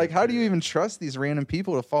into like it, how do you dude. even trust these random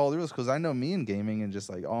people to follow the rules? Because I know me in gaming and just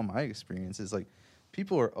like all my experiences, like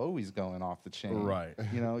people are always going off the chain. Right.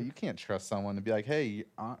 You know, you can't trust someone to be like, hey,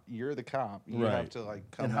 you're the cop. You have Right. to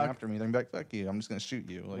like come And how- after me. They're gonna be like, fuck you. I'm just gonna shoot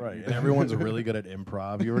you. Like, Right, and everyone's really good at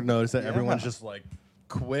improv. You ever notice that everyone's Yeah. just like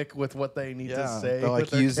quick with what they need to say They're, like with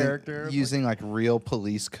their using character? It's using like real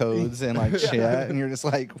police codes and like chat, and you're just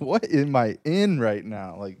like, what am I in right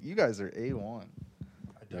now? Like, you guys are A1. like,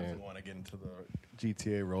 I definitely want to get into the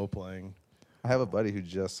GTA role playing. I have a buddy who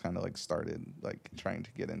just kind of like started like trying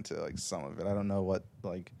to get into like some of it. I don't know what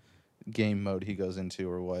like game mode he goes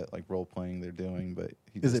into or what like role playing they're doing, but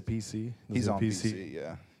Is it PC? Is he's it on PC.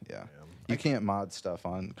 Yeah. You can't mod stuff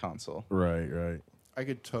on console. Right, right. I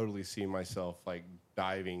could totally see myself like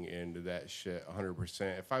diving into that shit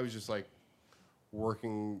 100%. If I was just like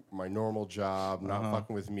working my normal job, not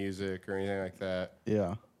fucking with music or anything like that.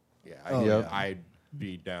 Yeah. Yeah, Oh, yeah. I'd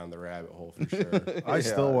be down the rabbit hole for sure. I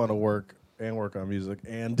still want to work on music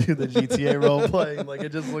and do the GTA role playing. Like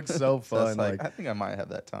it just looks so So fun. it's like, Like I think I might have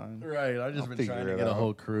that time. right, I've just I'll been trying figure to it get a out.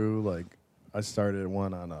 whole crew. Like I started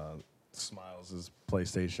one on Smiles'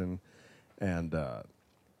 PlayStation, and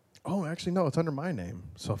oh, actually no, it's under my name.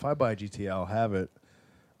 So if I buy GTA, I'll have it.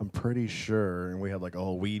 I'm pretty sure. And we had like a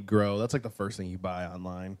whole weed grow. That's like the first thing you buy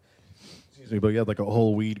online. Excuse me, but we had like a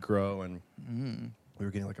whole weed grow, and we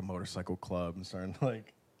were getting like a motorcycle club and starting to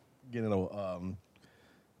like getting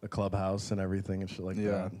a clubhouse and everything and shit like Yeah.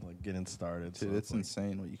 that. Like getting started. Dude, so it's like,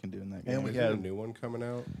 insane what you can do in that And game. we Is had- a new one coming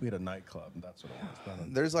out? we had a nightclub. And that's what it was. Not a-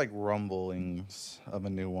 There's like rumblings of a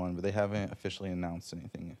new one, but they haven't officially announced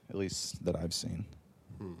anything, at least that I've seen.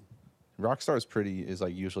 Rockstar is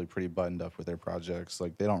like usually pretty buttoned up with their projects.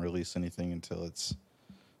 Like they don't release anything until it's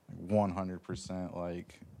 100%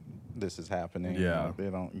 like this is happening. Yeah. Like, they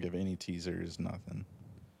don't give any teasers, nothing,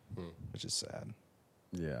 which is sad.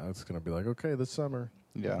 Yeah, it's gonna be like okay this summer.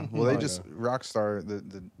 Yeah. Well, they Oh, just Rockstar,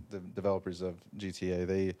 the developers of GTA,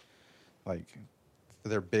 they like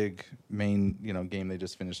their big main game they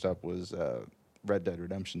just finished up was Red Dead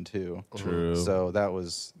Redemption 2. True. So that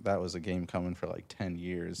was a game coming for like 10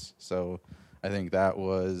 years. So I think that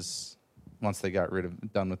was once they got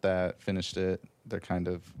done with that, finished it, they're kind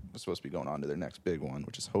of supposed to be going on to their next big one,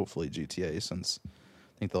 which is hopefully GTA, since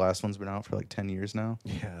I think the last one's been out for like 10 years now.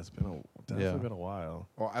 Yeah, it's been definitely Yeah. been a while.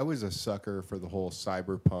 Well, I was a sucker for the whole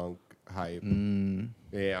cyberpunk hype.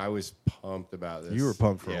 Yeah, I was pumped about this. You were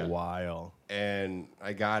pumped for Yeah. a while. And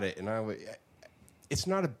I got it, and it's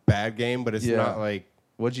not a bad game, but it's Yeah. not like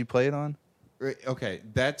What'd you play it on? okay.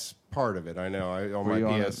 That's part of it. I know. On Were my you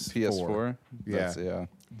on a PS4. That's- Yeah. yeah.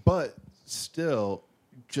 But still,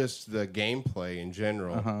 just the gameplay in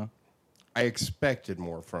general, I expected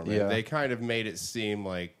more from it. Yeah. They kind of made it seem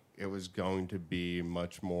like it was going to be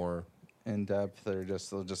much more. In depth, or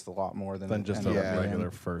just a lot more than Just any a other Yeah. game.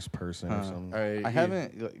 regular first person or something. I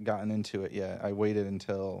haven't gotten into it yet. I waited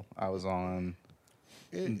until I was on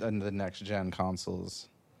It, the next gen consoles.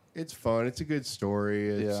 it's fun. It's a good story.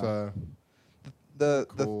 It's Yeah. The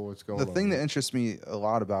cool. What's going the on? thing that interests me a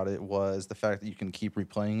lot about it was the fact that you can keep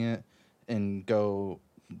replaying it and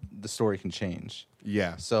the story can change.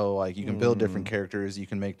 Yeah. So like you can build different characters, you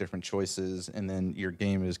can make different choices, and then your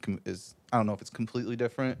game is I don't know if it's completely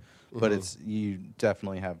different, but you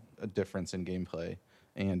definitely have a difference in gameplay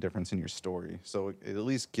and difference in your story. So it at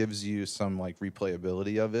least gives you some like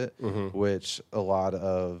replayability of it, which a lot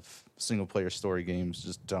of single player story games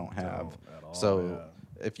just don't have. Don't at all, So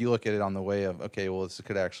if you look at it on the way of okay, well this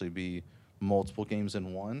could actually be multiple games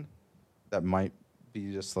in one, that might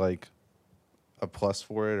be just like a plus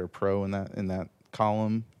for it or pro in that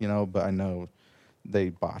column, but I know they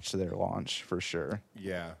botched their launch for sure.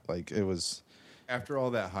 Yeah. Like it was After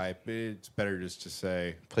all that hype, it's better just to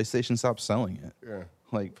say, PlayStation stopped selling it. yeah.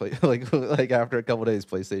 Like after a couple days,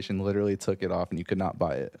 PlayStation literally took it off and you could not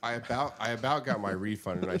buy it. I about got my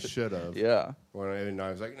refund, and I should have. Yeah. And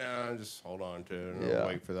I was like, nah, just hold on to it and Yeah. I'll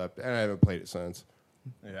wait for that. And I haven't played it since.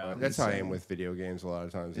 Yeah, That's how I am with video games a lot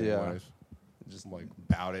of times. Yeah. Anyways. just like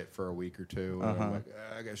bout it for a week or two, and I'm like,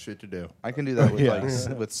 I got shit to do. I can do that with Yeah.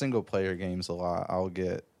 like with single player games a lot. I'll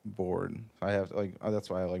get bored. I have like that's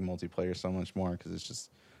why I like multiplayer so much more because it's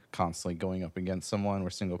just constantly going up against someone. Where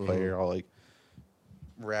single player, I'll like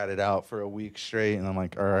rat it out for a week straight, and I'm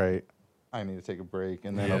like, all right, I need to take a break,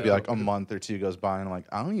 and then it'll be Yeah. like a month or two goes by, and I'm like,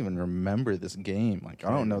 I don't even remember this game. Like, I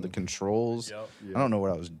don't know the controls. Yep. I don't know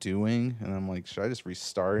what I was doing, and I'm like, should I just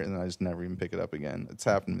restart? And then I just never even pick it up again. It's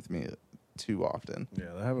happened with me too often. Yeah,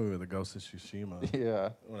 that happened with the Ghost of Tsushima. Yeah.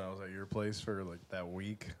 When I was at your place for like that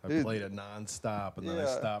week, I Dude. played it nonstop, and then I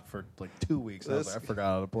Yeah. stopped for like 2 weeks. I was This- like, I forgot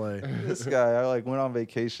how to play. This guy, I like went on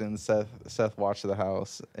vacation. Seth watched the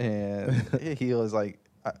house, and he was like,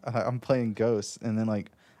 I'm playing Ghosts, and then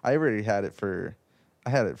like I had it for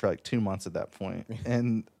like 2 months at that point.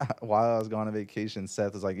 And while I was gone on vacation,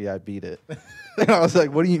 Seth was like, "Yeah, I beat it." And I was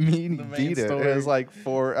like, "What do you mean The you main beat it?" story. It was like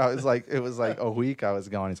it was like a week I was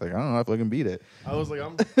gone. He's like, "I don't know if I can beat it." I was like,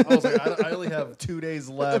 I only have 2 days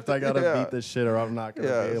left. I gotta Yeah. beat this shit, or I'm not gonna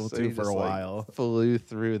be able so to he for just, a like, while. flew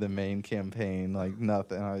through the main campaign like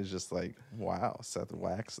nothing. I was just like, "Wow, Seth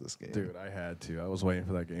waxed this game." Dude, I had to. I was waiting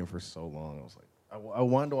for that game for so long. I was like, I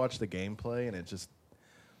wanted to watch the gameplay, and it just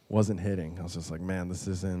wasn't hitting. I was just like, man, this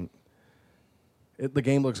isn't. The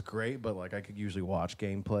game looks great, but like I could usually watch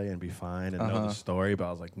gameplay and be fine and know the story. But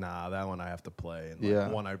I was like, nah, that one I have to play. And like,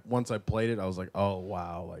 Yeah. once I played it, I was like, oh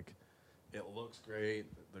wow, like it looks great.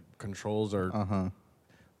 The controls are a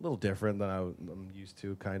little different than I'm used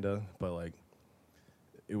to, kind of. But like,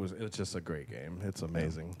 it's just a great game. It's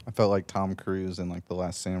amazing. I felt like Tom Cruise in like The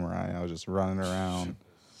Last Samurai. I was just running around,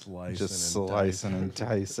 just slicing and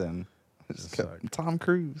dicing. Just Just kept, like- Tom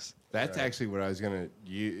Cruise. That's actually what I was gonna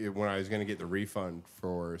when I was gonna get the refund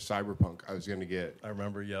for Cyberpunk. I was gonna get I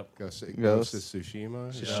remember. Yep. Ghost of Ghost.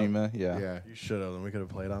 Tsushima. Tsushima, yeah. Yeah. You should have. And we could have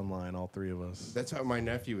played online, all three of us. That's how my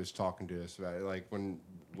nephew was talking to us about it. Like when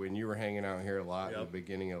you were hanging out here a lot at the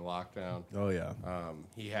beginning of lockdown. Oh yeah.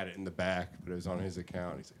 He had it in the back, but it was on his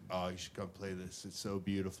account. He's like, "Oh, you should come play this. It's so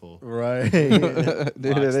beautiful." Right. Dude, Locks it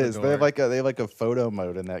the is. They door. have like a photo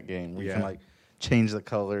mode in that game where you can Yeah. like change the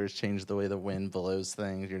colors, change the way the wind blows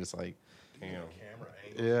things. You're just like, Damn. Camera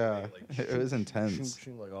angle. yeah, Like, it was intense.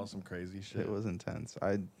 Shoot, like all some crazy shit. It was intense.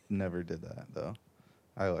 I never did that though.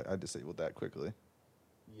 I disabled that quickly.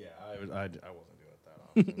 Yeah, I wasn't doing it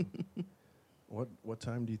that often. What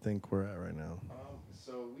time do you think we're at right now?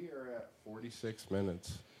 So we are at 46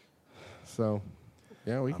 minutes. So,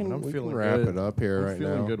 yeah, we I can, mean, I'm we can feeling wrap good. it up here I'm right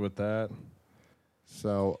feeling now. good with that.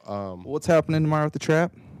 So, What's happening tomorrow at the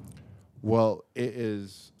trap? well, it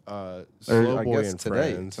is Or Slow I Boy guess and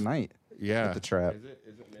today, Friends. tonight. Yeah. at the trap. Is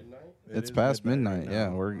it midnight? It's is past midnight. right Yeah,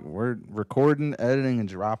 now. we're recording, editing, and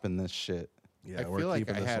dropping this shit. Yeah, I we're feel like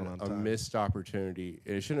keeping I this had one on a time. missed opportunity.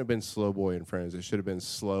 It shouldn't have been Slow Boy and Friends. It should have been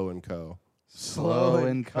Slow and Co. Slow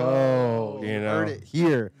and Co. You know. Heard it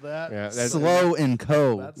here. That Yeah, that's Slow and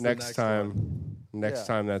Co. That's the next next time. one. Next Yeah.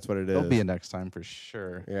 time, that's what it is. There'll be a next time for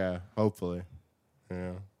sure. Yeah, hopefully.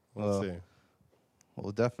 Yeah, we'll Well, see.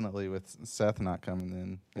 Well, definitely with Seth not coming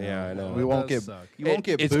in. you Yeah, I know. We That won't does get suck. you won't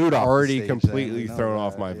get It's booed off the already stage then, completely we know thrown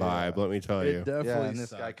off that, my yeah. vibe. Let me tell It you. definitely Yeah, and this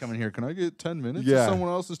sucks. guy coming here, can I get 10 minutes Yeah. of someone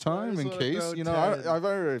else's time just in wanna case? throw You know, 10. I've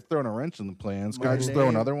already thrown a wrench in the plans. Can My I just throw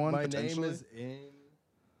name- another one? My name potentially? is in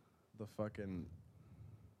the fucking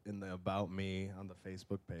in the about me on the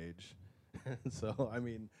Facebook page. So I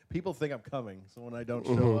mean, people think I'm coming. So when I don't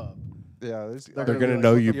show up, Yeah, They're gonna gonna be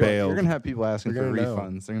know like, you "What the fuck?" bailed. You're gonna have people asking for They're gonna know.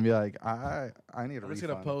 refunds. They're gonna be like, I need a I'm refund. just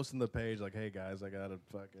gonna post in the page like, "Hey guys, I got a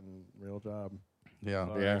fucking real job. Yeah,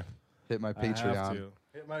 Sorry. Yeah, hit my I have Patreon. to.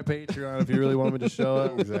 Hit my Patreon if you really want me to show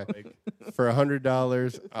up." Exactly. Like, for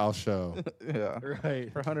 $100, I'll show. Yeah,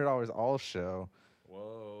 right. for $100, I'll show.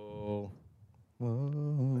 Whoa. Whoa.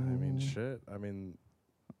 I mean, shit. I mean,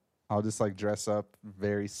 I'll just like dress up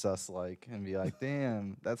very sus like and be like,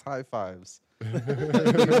 damn, that's high fives.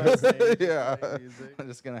 Yeah. music. I'm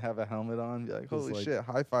just gonna have a helmet on and be like, Just holy like, shit,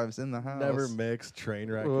 high fives in the house. Never mixed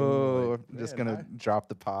train wreck. Whoa, Like, I'm just man, gonna drop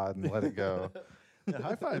the pod and let it go.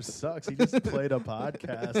 High Five sucks. He just played a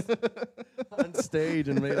podcast on stage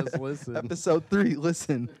and made us listen. Episode 3,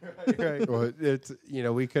 listen. Right. Well, it's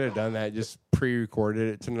we could have done that. Just pre-recorded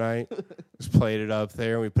it tonight. Just played it up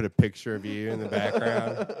there, and we put a picture of you in the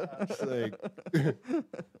background. It's like,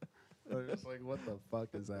 They're just like, what the fuck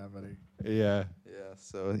is happening? yeah, Yeah,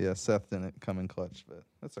 so yeah, Seth didn't come in clutch, but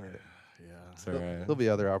that's all right. Yeah. it's all right. There'll be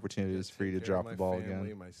other opportunities for you to Take care of drop the my ball family,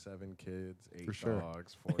 again. My 7 kids, 8 For sure.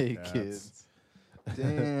 dogs, 4 8 cats, kids.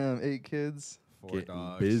 Damn, 8 kids. 4 Getting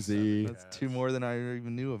dogs, busy. 7 That's 2 cats. more than I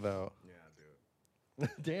even knew about. Yeah, dude.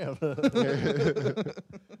 Damn.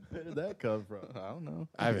 Where did that come from? I don't know.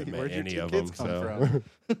 I haven't met Where'd your any 2 of kids them, come so.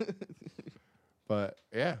 from? But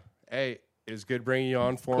yeah, hey, it's good bringing you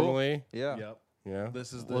on formally. Yeah. Yep. Yeah.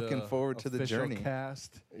 This is the Looking forward to the official journey.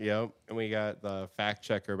 cast. Yep. And we got the fact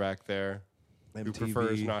checker back there who MTV.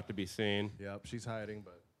 prefers not to be seen. Yep, she's hiding,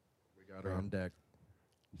 but we got her on deck.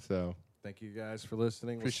 So Thank you guys for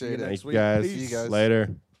listening. Appreciate we'll it. see you next thank week. you guys. Peace. See you guys.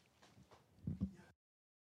 Later.